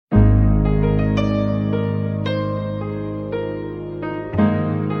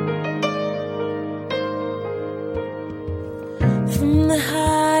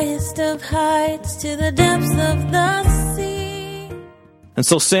with heights to the depths of the sea. And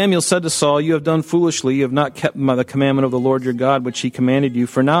so Samuel said to Saul, "You have done foolishly. You have not kept the commandment of the Lord your God, which he commanded you.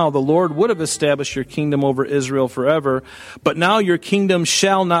 For now the Lord would have established your kingdom over Israel forever, but now your kingdom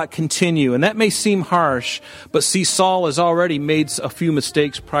shall not continue." And that may seem harsh, but see, Saul has already made a few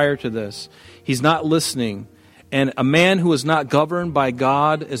mistakes prior to this. He's not listening. And a man who is not governed by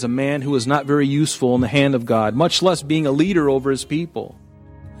God is a man who is not very useful in the hand of God, much less being a leader over his people.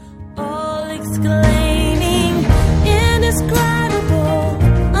 All exclaiming, indescribable,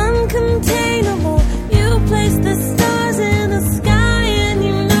 uncontainable, you place the stars in the sky and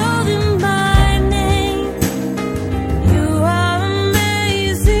you know them by name. You are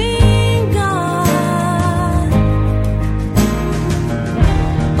amazing, God.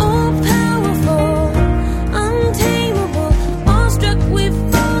 All powerful, untamable, awestruck we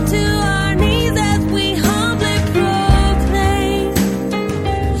fall to our knees as we humbly proclaim.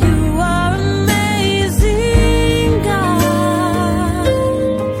 You are amazing, God.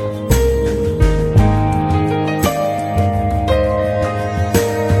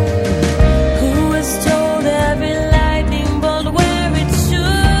 Who has told every lightning bolt where it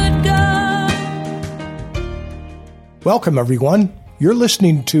should go? Welcome, everyone. You're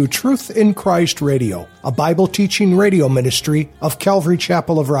listening to Truth in Christ Radio, a Bible teaching radio ministry of Calvary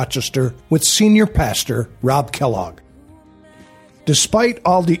Chapel of Rochester with Senior Pastor Rob Kellogg. Despite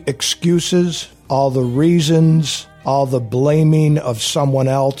all the excuses, all the reasons, all the blaming of someone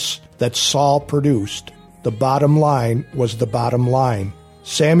else that Saul produced, the bottom line was the bottom line.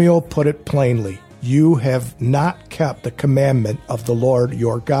 Samuel put it plainly, "You have not kept the commandment of the Lord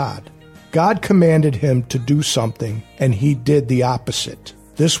your God." God commanded him to do something, and he did the opposite.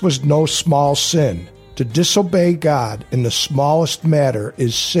 This was no small sin. To disobey God in the smallest matter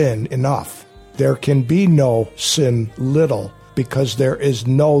is sin enough. There can be no sin little, because there is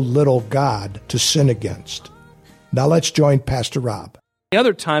no little God to sin against. Now let's join Pastor Rob. The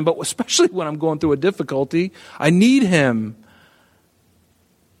other time, but especially when I'm going through a difficulty, I need him.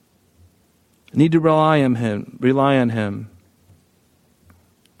 I need to rely on him.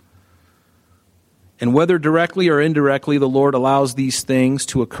 And whether directly or indirectly, the Lord allows these things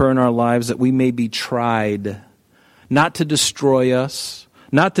to occur in our lives that we may be tried, not to destroy us,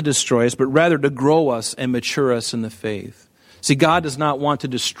 but rather to grow us and mature us in the faith. See, God does not want to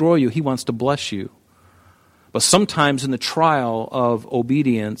destroy you. He wants to bless you. But sometimes in the trial of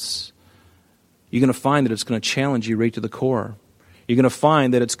obedience, you're going to find that it's going to challenge you right to the core. You're going to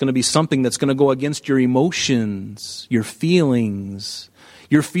find that it's going to be something that's going to go against your emotions, your feelings.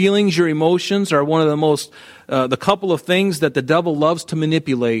 Your feelings, your emotions are one of the couple of things that the devil loves to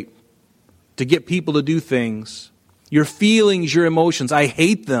manipulate to get people to do things. Your feelings, your emotions, I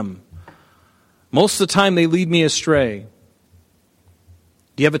hate them. Most of the time they lead me astray.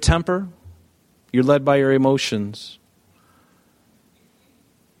 Do you have a temper? You're led by your emotions.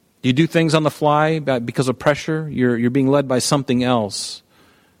 Do you do things on the fly because of pressure? You're being led by something else.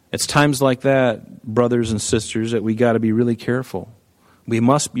 It's times like that, brothers and sisters, that we got to be really careful. We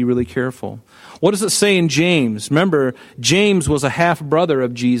must be really careful. What does it say in James? Remember, James was a half-brother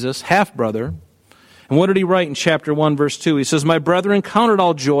of Jesus, half-brother. And what did he write in chapter 1, verse 2? He says, "My brethren, count it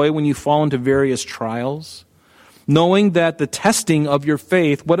all joy when you fall into various trials, knowing that the testing of your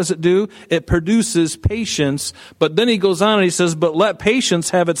faith," what does it do? It produces patience. But then he goes on and he says, "But let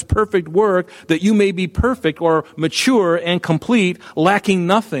patience have its perfect work, that you may be perfect," or mature and complete, lacking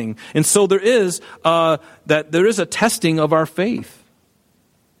nothing. And so there is a testing of our faith.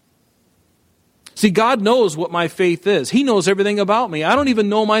 See, God knows what my faith is. He knows everything about me. I don't even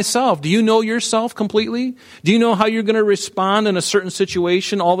know myself. Do you know yourself completely? Do you know how you're going to respond in a certain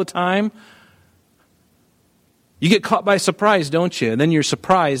situation all the time? You get caught by surprise, don't you? And then you're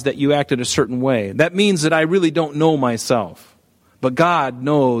surprised that you acted a certain way. That means that I really don't know myself. But God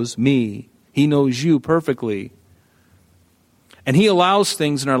knows me. He knows you perfectly. And He allows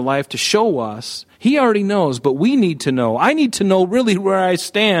things in our life to show us. He already knows, but we need to know. I need to know really where I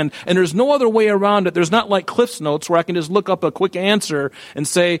stand, and there's no other way around it. There's not like Cliff's Notes where I can just look up a quick answer and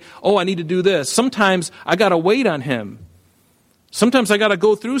say, "Oh, I need to do this." Sometimes I got to wait on Him. Sometimes I got to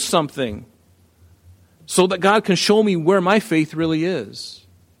go through something so that God can show me where my faith really is.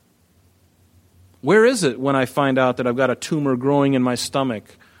 Where is it when I find out that I've got a tumor growing in my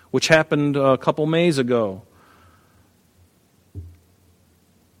stomach, which happened a couple Mays ago?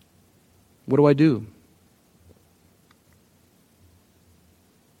 What do I do?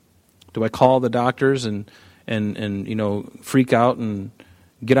 Do I call the doctors and freak out and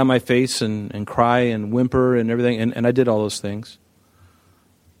get on my face and cry and whimper and everything? And I did all those things.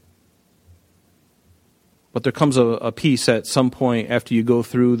 But there comes a peace at some point after you go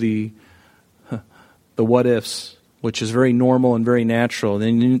through the the what ifs, which is very normal and very natural.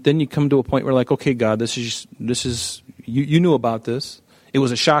 And then you come to a point where like, okay, God, this is you knew about this. It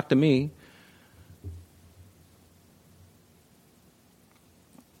was a shock to me.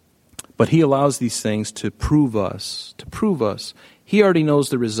 But he allows these things to prove us. He already knows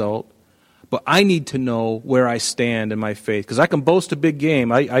the result, but I need to know where I stand in my faith. Because I can boast a big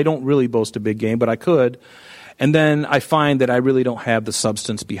game. I don't really boast a big game, but I could. And then I find that I really don't have the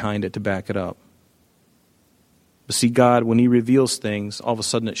substance behind it to back it up. But see, God, when he reveals things, all of a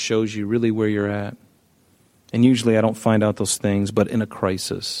sudden it shows you really where you're at. And usually I don't find out those things, but in a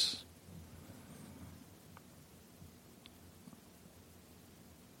crisis.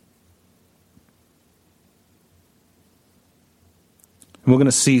 And we're going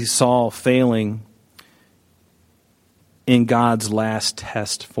to see Saul failing in God's last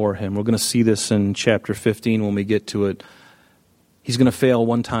test for him. We're going to see this in chapter 15 when we get to it. He's going to fail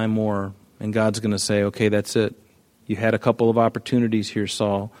one time more, and God's going to say, okay, that's it. You had a couple of opportunities here,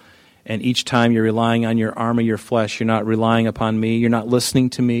 Saul, and each time you're relying on your arm of your flesh. You're not relying upon me. You're not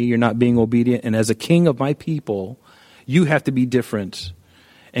listening to me. You're not being obedient. And as a king of my people, you have to be different.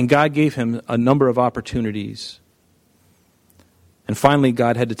 And God gave him a number of opportunities. And finally,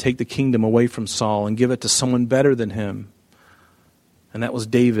 God had to take the kingdom away from Saul and give it to someone better than him. And that was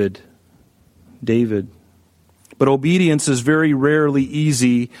David. But obedience is very rarely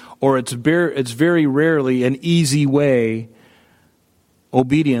easy, or it's very rarely an easy way.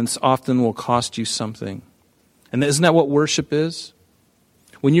 Obedience often will cost you something. And isn't that what worship is?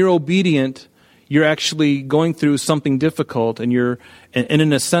 When you're obedient, you're actually going through something difficult, and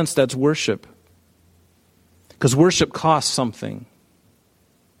in a sense, that's worship. Because worship costs something.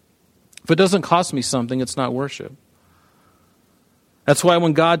 If it doesn't cost me something, it's not worship. That's why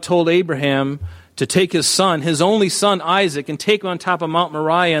when God told Abraham to take his son, his only son Isaac, and take him on top of Mount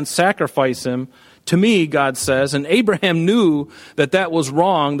Moriah and sacrifice him, to me, God says, and Abraham knew that was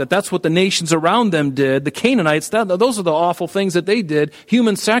wrong, that's what the nations around them did. The Canaanites, those are the awful things that they did,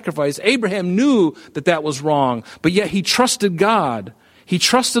 human sacrifice. Abraham knew that was wrong, but yet he trusted God. He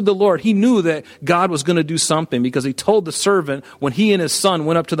trusted the Lord. He knew that God was going to do something because he told the servant when he and his son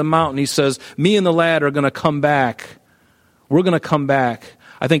went up to the mountain, he says, me and the lad are going to come back. We're going to come back.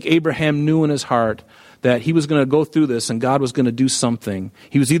 I think Abraham knew in his heart that he was going to go through this and God was going to do something.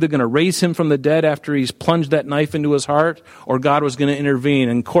 He was either going to raise him from the dead after he's plunged that knife into his heart, or God was going to intervene.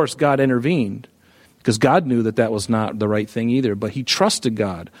 And of course, God intervened because God knew that was not the right thing either, but he trusted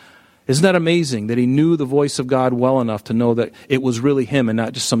God. Isn't that amazing that he knew the voice of God well enough to know that it was really him and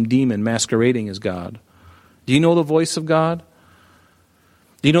not just some demon masquerading as God? Do you know the voice of God?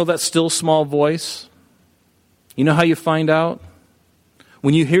 Do you know that still small voice? You know how you find out?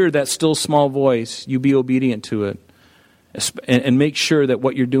 When you hear that still small voice, you be obedient to it and make sure that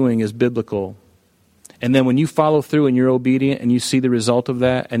what you're doing is biblical. And then when you follow through and you're obedient and you see the result of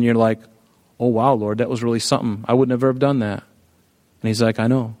that and you're like, oh wow, Lord, that was really something. I would never have done that. And he's like, I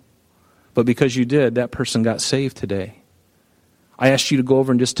know. But because you did, that person got saved today. I asked you to go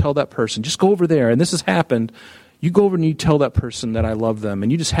over and just tell that person, just go over there, and this has happened. You go over and you tell that person that I love them,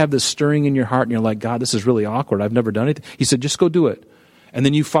 and you just have this stirring in your heart, and you're like, God, this is really awkward. I've never done it. He said, just go do it. And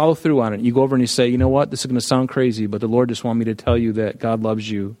then you follow through on it. You go over and you say, you know what, this is going to sound crazy, but the Lord just wanted me to tell you that God loves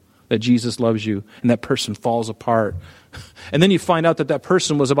you, that Jesus loves you, and that person falls apart. And then you find out that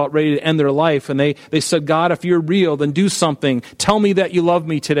person was about ready to end their life, and they said, God, if you're real, then do something. Tell me that you love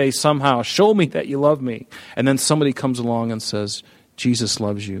me today somehow. Show me that you love me. And then somebody comes along and says, Jesus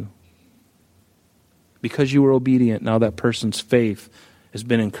loves you. Because you were obedient, now that person's faith has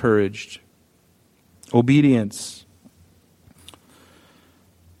been encouraged. Obedience.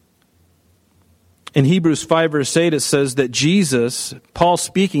 In Hebrews 5 verse 8 it says that Jesus, Paul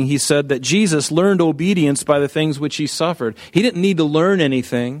speaking, he said that Jesus learned obedience by the things which he suffered. He didn't need to learn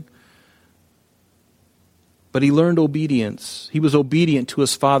anything, but he learned obedience. He was obedient to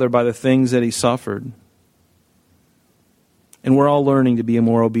his Father by the things that he suffered. And we're all learning to be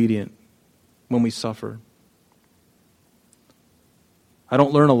more obedient when we suffer. I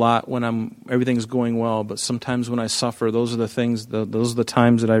don't learn a lot when everything's going well, but sometimes when I suffer, those are the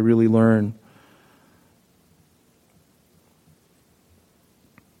times that I really learn.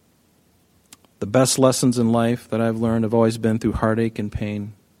 The best lessons in life that I've learned have always been through heartache and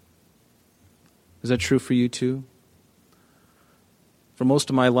pain. Is that true for you too? For most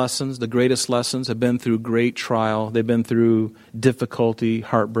of my lessons, the greatest lessons have been through great trial. They've been through difficulty,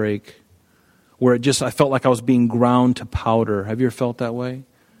 heartbreak, where I felt like I was being ground to powder. Have you ever felt that way?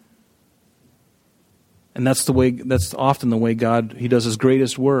 And that's often the way God, he does his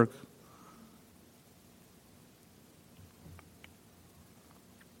greatest work.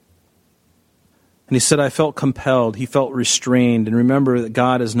 And he said, I felt compelled. He felt restrained. And remember that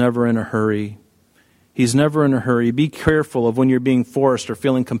God is never in a hurry. He's never in a hurry. Be careful of when you're being forced or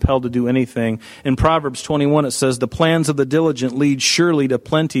feeling compelled to do anything. In Proverbs 21, it says, the plans of the diligent lead surely to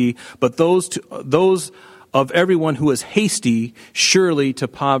plenty, but those of everyone who is hasty surely to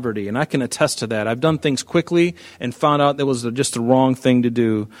poverty. And I can attest to that. I've done things quickly and found out that was just the wrong thing to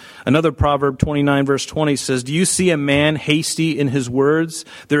do. Another Proverb 29 verse 20 says, do you see a man hasty in his words?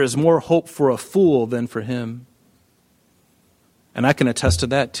 There is more hope for a fool than for him. And I can attest to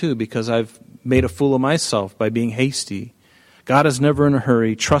that too, because I've made a fool of myself by being hasty. God is never in a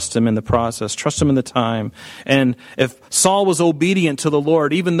hurry. Trust Him in the process. Trust Him in the time. And if Saul was obedient to the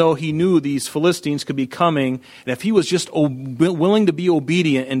Lord, even though he knew these Philistines could be coming, and if he was just willing to be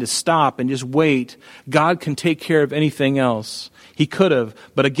obedient and to stop and just wait, God can take care of anything else. He could have.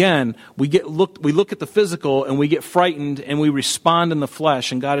 But again, we look at the physical and we get frightened and we respond in the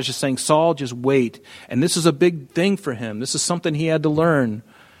flesh. And God is just saying, Saul, just wait. And this is a big thing for him. This is something he had to learn.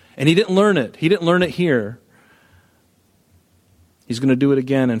 And he didn't learn it. He didn't learn it here. He's going to do it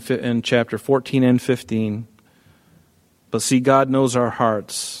again in chapter 14 and 15. But see, God knows our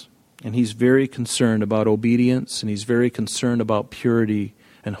hearts, and He's very concerned about obedience, and He's very concerned about purity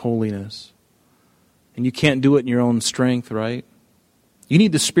and holiness. And you can't do it in your own strength, right? You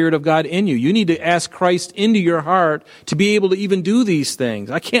need the Spirit of God in you. You need to ask Christ into your heart to be able to even do these things.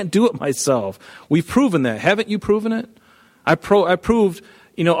 I can't do it myself. We've proven that. Haven't you proven it? I proved...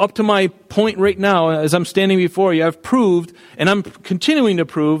 up to my point right now, as I'm standing before you, I've proved, and I'm continuing to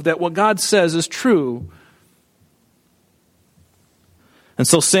prove, that what God says is true. And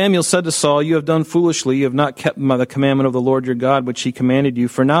so Samuel said to Saul, you have done foolishly. You have not kept the commandment of the Lord your God, which He commanded you.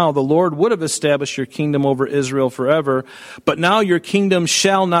 For now the Lord would have established your kingdom over Israel forever, but now your kingdom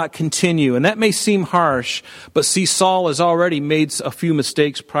shall not continue. And that may seem harsh, but see, Saul has already made a few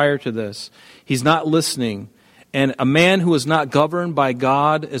mistakes prior to this. He's not listening. And a man who is not governed by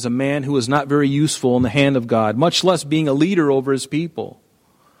God is a man who is not very useful in the hand of God, much less being a leader over his people.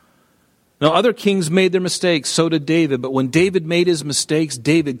 Now, other kings made their mistakes, so did David. But when David made his mistakes,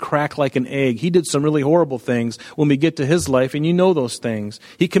 David cracked like an egg. He did some really horrible things when we get to his life, and you know those things.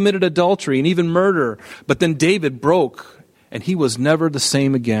 He committed adultery and even murder. But then David broke, and he was never the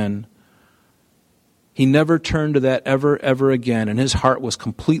same again. He never turned to that ever again, and his heart was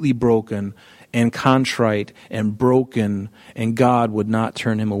completely broken and contrite and broken, and God would not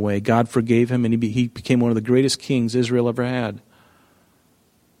turn him away. God forgave him, and he became one of the greatest kings Israel ever had.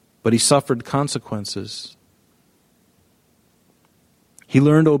 But he suffered consequences. He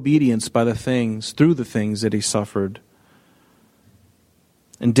learned obedience through the things that he suffered.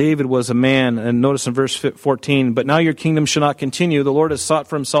 And David was a man, and notice in verse 14, but now your kingdom shall not continue. The Lord has sought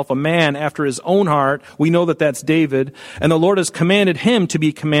for Himself a man after His own heart. We know that that's David. And the Lord has commanded him to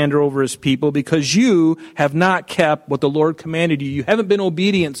be commander over His people, because you have not kept what the Lord commanded you. You haven't been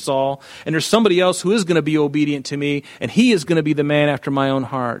obedient, Saul. And there's somebody else who is going to be obedient to me, and he is going to be the man after my own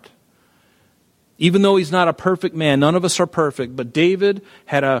heart. Even though he's not a perfect man, none of us are perfect, but David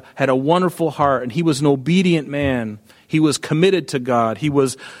had a wonderful heart, and he was an obedient man. He was committed to God. He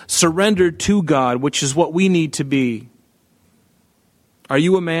was surrendered to God, which is what we need to be. Are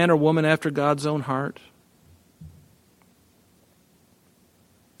you a man or woman after God's own heart?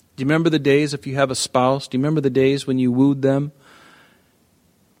 Do you remember the days, if you have a spouse, do you remember the days when you wooed them,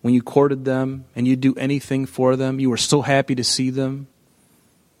 when you courted them, and you'd do anything for them? You were so happy to see them.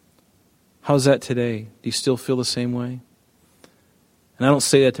 How's that today? Do you still feel the same way? And I don't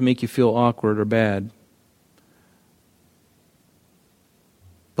say that to make you feel awkward or bad.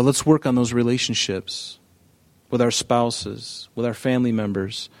 But let's work on those relationships with our spouses, with our family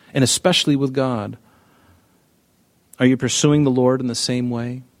members, and especially with God. Are you pursuing the Lord in the same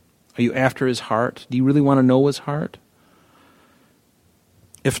way? Are you after His heart? Do you really want to know His heart?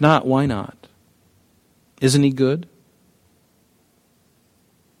 If not, why not? Isn't He good?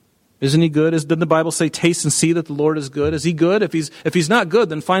 Isn't He good? Didn't the Bible say, taste and see that the Lord is good? Is He good? If he's not good,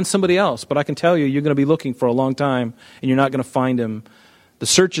 then find somebody else. But I can tell you, you're going to be looking for a long time, and you're not going to find Him. The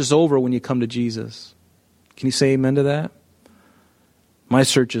search is over when you come to Jesus. Can you say amen to that? My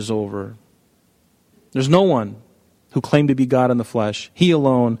search is over. There's no one who claimed to be God in the flesh. He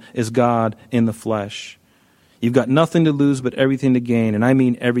alone is God in the flesh. You've got nothing to lose but everything to gain, and I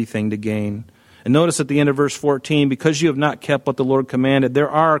mean everything to gain. And notice at the end of verse 14, because you have not kept what the Lord commanded, there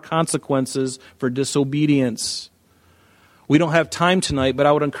are consequences for disobedience. We don't have time tonight, but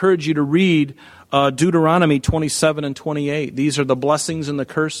I would encourage you to read Deuteronomy 27 and 28. These are the blessings and the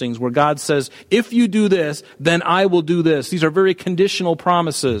cursings, where God says, if you do this, then I will do this. These are very conditional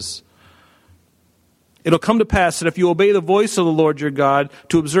promises. It'll come to pass that if you obey the voice of the Lord your God,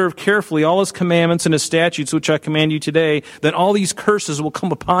 to observe carefully all his commandments and his statutes which I command you today, then all these curses will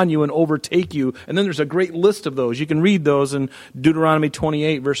come upon you and overtake you. And then there's a great list of those. You can read those in Deuteronomy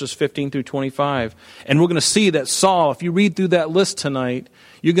 28, verses 15 through 25. And we're going to see that Saul, if you read through that list tonight,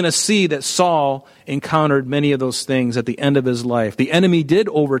 you're going to see that Saul encountered many of those things at the end of his life. The enemy did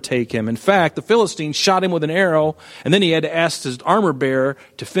overtake him. In fact, the Philistines shot him with an arrow, and then he had to ask his armor bearer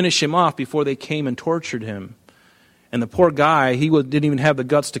to finish him off before they came and tortured him. And the poor guy, he didn't even have the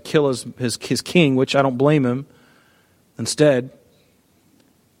guts to kill his king, which I don't blame him. Instead,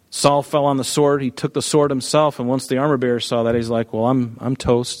 Saul fell on the sword. He took the sword himself, and once the armor bearer saw that, he's like, well, I'm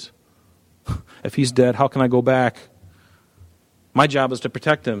toast. If he's dead, how can I go back? My job is to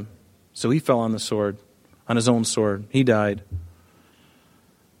protect him. So he fell on the sword, on his own sword. He died.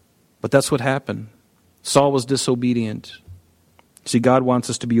 But that's what happened. Saul was disobedient. See, God wants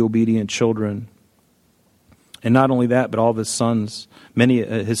us to be obedient children. And not only that, but all of his sons. Many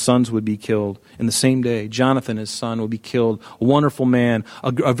his sons would be killed in the same day. Jonathan, his son, would be killed. A wonderful man,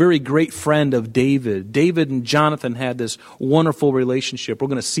 a very great friend of David. David and Jonathan had this wonderful relationship. We're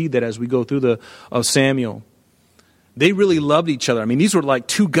going to see that as we go through Samuel. They really loved each other. I mean, these were like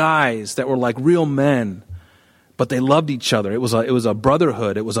two guys that were like real men, but they loved each other. It was a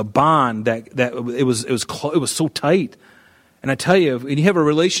brotherhood. It was a bond that it was so tight. And I tell you, when you have a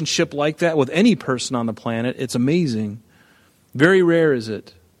relationship like that with any person on the planet, it's amazing. Very rare is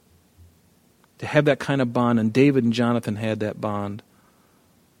it to have that kind of bond, and David and Jonathan had that bond.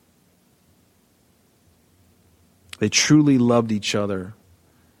 They truly loved each other.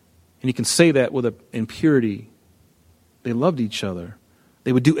 And you can say that in purity. They loved each other.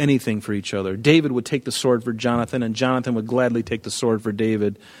 They would do anything for each other. David would take the sword for Jonathan, and Jonathan would gladly take the sword for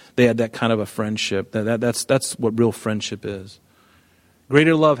David. They had that kind of a friendship. That's what real friendship is.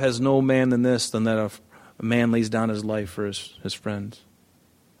 Greater love has no man than this, than that a man lays down his life for his friends.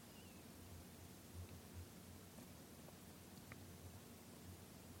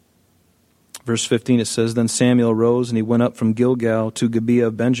 Verse 15, it says, Then Samuel arose and he went up from Gilgal to Gibeah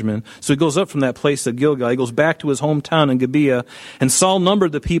of Benjamin. So he goes up from that place to Gilgal. He goes back to his hometown in Gibeah. And Saul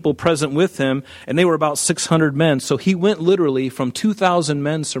numbered the people present with him, and they were about 600 men. So he went literally from 2,000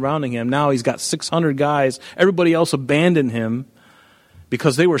 men surrounding him. Now he's got 600 guys. Everybody else abandoned him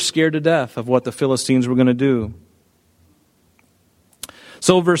because they were scared to death of what the Philistines were going to do.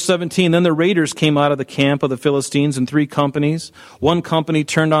 So verse 17, Then the raiders came out of the camp of the Philistines in 3 companies. One company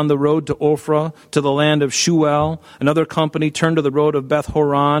turned on the road to Ophrah, to the land of Shual. Another company turned to the road of Beth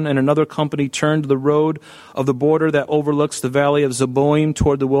Horon, and another company turned to the road of the border that overlooks the valley of Zeboim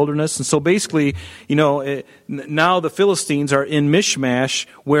toward the wilderness. And so basically, now the Philistines are in Mishmash,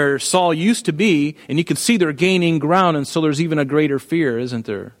 where Saul used to be, and you can see they're gaining ground, and so there's even a greater fear, isn't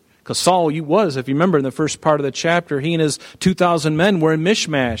there? Because Saul was, if you remember in the first part of the chapter, he and his 2,000 men were in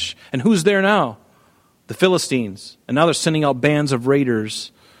Mishmash. And who's there now? The Philistines. And now they're sending out bands of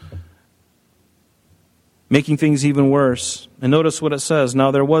raiders, making things even worse. And notice what it says. Now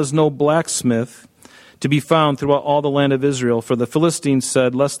there was no blacksmith to be found throughout all the land of Israel, for the Philistines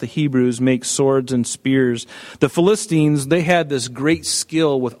said, lest the Hebrews make swords and spears. The Philistines, they had this great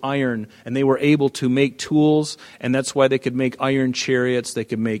skill with iron, and they were able to make tools, and that's why they could make iron chariots, they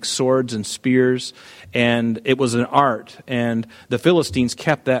could make swords and spears, and it was an art, and the Philistines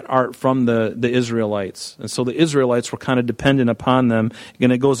kept that art from the Israelites, and so the Israelites were kind of dependent upon them.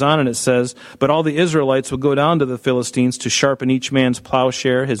 And it goes on and it says, But all the Israelites would go down to the Philistines to sharpen each man's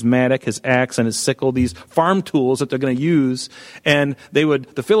plowshare, his mattock, his axe, and his sickle, these farm tools that they're going to use, and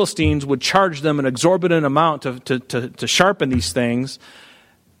the Philistines would charge them an exorbitant amount to sharpen these things,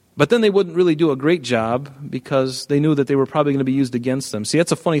 but then they wouldn't really do a great job because they knew that they were probably going to be used against them. See,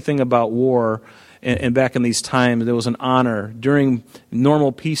 that's a funny thing about war, and back in these times, there was an honor. During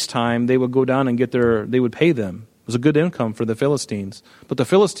normal peacetime, they would go down and they would pay them. It was a good income for the Philistines. But the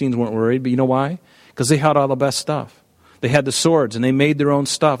Philistines weren't worried, but you know why? Because they had all the best stuff. They had the swords, and they made their own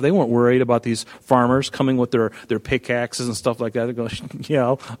stuff. They weren't worried about these farmers coming with their pickaxes and stuff like that. They go,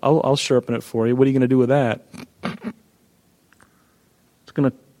 yeah, I'll sharpen it for you. What are you going to do with that? It's going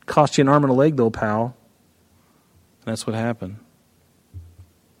to cost you an arm and a leg, though, pal. And that's what happened.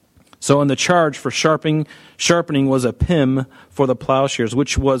 So in the charge for sharpening was a pim for the plowshares,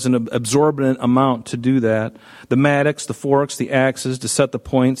 which was an absorbent amount to do that. The mattocks, the forks, the axes to set the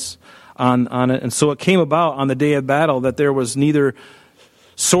points on it. And so it came about on the day of battle that there was neither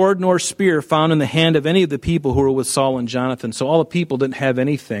sword nor spear found in the hand of any of the people who were with Saul and Jonathan. So all the people didn't have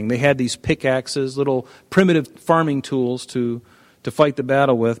anything. They had these pickaxes, little primitive farming tools to fight the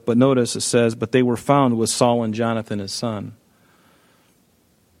battle with. But notice it says, but they were found with Saul and Jonathan his son.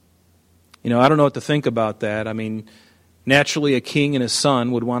 I don't know what to think about that. I mean, naturally a king and his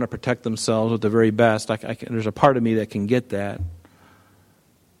son would want to protect themselves with the very best. There's a part of me that can get that.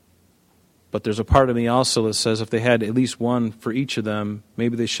 But there's a part of me also that says if they had at least one for each of them,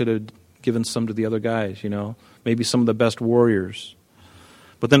 maybe they should have given some to the other guys, maybe some of the best warriors.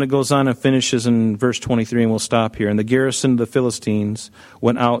 But then it goes on and finishes in verse 23, and we'll stop here. And the garrison of the Philistines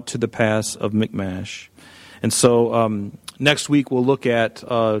went out to the pass of Michmash. And so next week we'll look at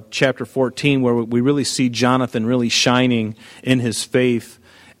chapter 14, where we really see Jonathan really shining in his faith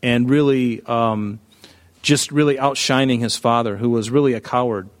and really just really outshining his father, who was really a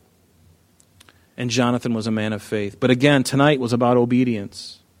coward. And Jonathan was a man of faith. But again, tonight was about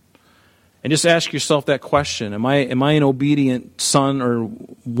obedience. And just ask yourself that question. Am I an obedient son or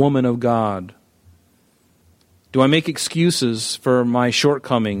woman of God? Do I make excuses for my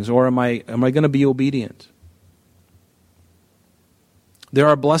shortcomings, or am I going to be obedient? There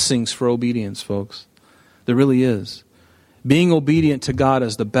are blessings for obedience, folks. There really is. Being obedient to God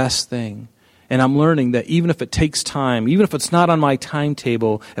is the best thing. And I'm learning that even if it takes time, even if it's not on my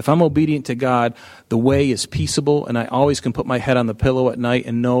timetable, if I'm obedient to God, the way is peaceable, and I always can put my head on the pillow at night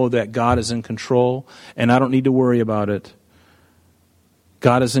and know that God is in control, and I don't need to worry about it.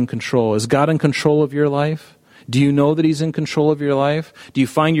 God is in control. Is God in control of your life? Do you know that He's in control of your life? Do you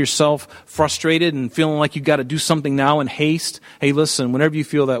find yourself frustrated and feeling like you've got to do something now in haste? Hey, listen, whenever you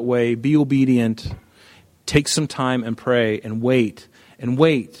feel that way, be obedient. Take some time and pray and wait and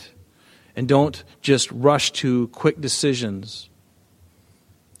wait. And don't just rush to quick decisions.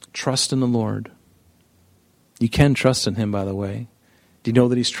 Trust in the Lord. You can trust in Him, by the way. Do you know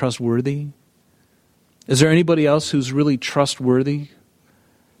that He's trustworthy? Is there anybody else who's really trustworthy?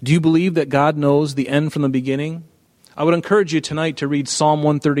 Do you believe that God knows the end from the beginning? I would encourage you tonight to read Psalm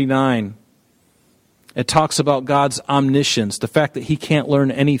 139. It talks about God's omniscience, the fact that He can't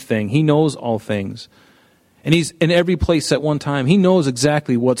learn anything. He knows all things. And He's in every place at one time. He knows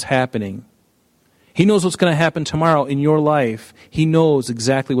exactly what's happening. He knows what's going to happen tomorrow in your life. He knows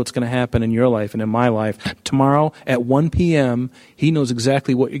exactly what's going to happen in your life and in my life. Tomorrow at 1 p.m., He knows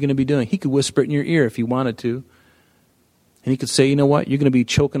exactly what you're going to be doing. He could whisper it in your ear if He wanted to. And He could say, you know what? You're going to be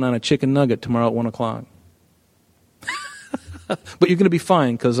choking on a chicken nugget tomorrow at 1 o'clock. But you're going to be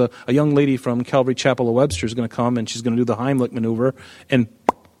fine, because a young lady from Calvary Chapel of Webster is going to come, and she's going to do the Heimlich maneuver, and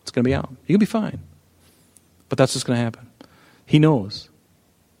it's going to be out. You'll be fine. But that's what's going to happen. He knows.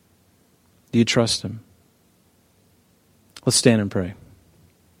 Do you trust Him? Let's stand and pray.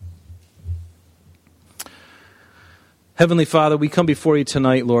 Heavenly Father, we come before You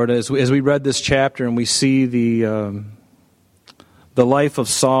tonight, Lord, as we read this chapter and we see the life of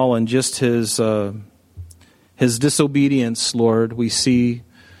Saul and just his disobedience, Lord. We see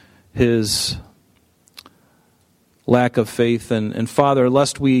his lack of faith. And Father,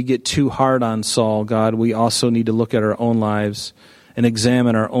 lest we get too hard on Saul, God, we also need to look at our own lives and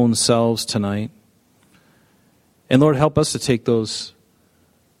examine our own selves tonight. And Lord, help us to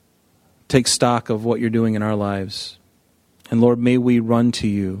take stock of what You're doing in our lives. And Lord, may we run to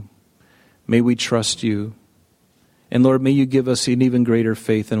You. May we trust You. And Lord, may You give us an even greater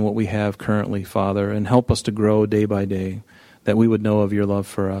faith than what we have currently, Father, and help us to grow day by day, that we would know of Your love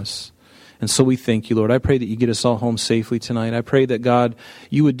for us. And so we thank You, Lord. I pray that You get us all home safely tonight. I pray that, God,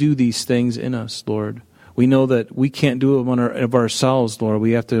 You would do these things in us, Lord. We know that we can't do it of ourselves, Lord.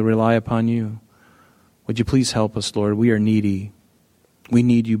 We have to rely upon You. Would You please help us, Lord? We are needy. We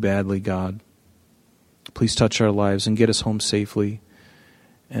need You badly, God. Please touch our lives and get us home safely.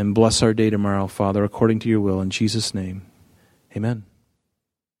 And bless our day tomorrow, Father, according to Your will. In Jesus' name, amen.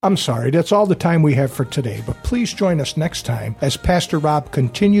 I'm sorry, that's all the time we have for today, but please join us next time as Pastor Rob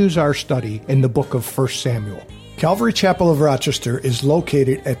continues our study in the book of 1 Samuel. Calvary Chapel of Rochester is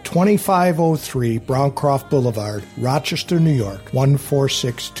located at 2503 Browncroft Boulevard, Rochester, New York,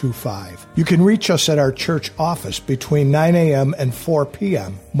 14625. You can reach us at our church office between 9 a.m. and 4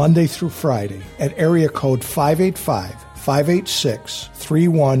 p.m., Monday through Friday, at area code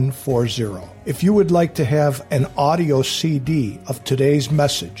 585-586-3140. If you would like to have an audio CD of today's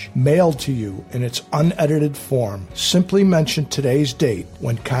message mailed to you in its unedited form, simply mention today's date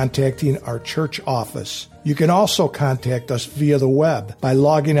when contacting our church office. You can also contact us via the web by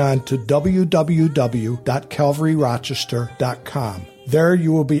logging on to www.calvaryrochester.com. There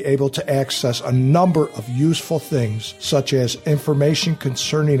you will be able to access a number of useful things, such as information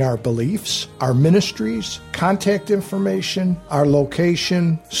concerning our beliefs, our ministries, contact information, our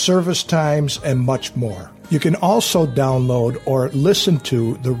location, service times, and much more. You can also download or listen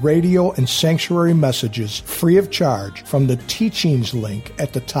to the radio and sanctuary messages free of charge from the teachings link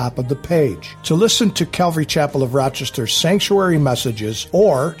at the top of the page. To listen to Calvary Chapel of Rochester sanctuary messages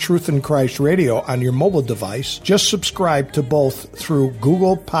or Truth in Christ Radio on your mobile device, just subscribe to both through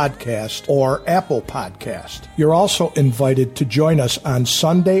Google Podcast or Apple Podcast. You're also invited to join us on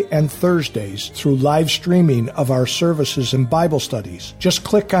Sunday and Thursdays through live streaming of our services and Bible studies. Just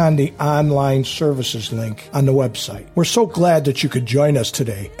click on the online services link on the website. We're so glad that you could join us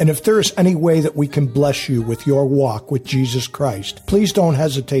today. And if there is any way that we can bless you with your walk with Jesus Christ, please don't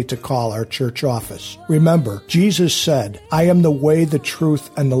hesitate to call our church office. Remember, Jesus said, "I am the way, the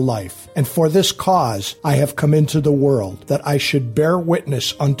truth, and the life. And for this cause I have come into the world, that I should bear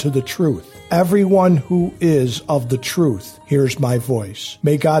witness unto the truth. Everyone who is of the truth hears my voice."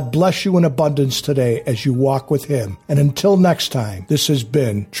 May God bless you in abundance today as you walk with Him. And until next time, this has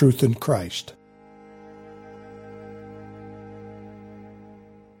been Truth in Christ.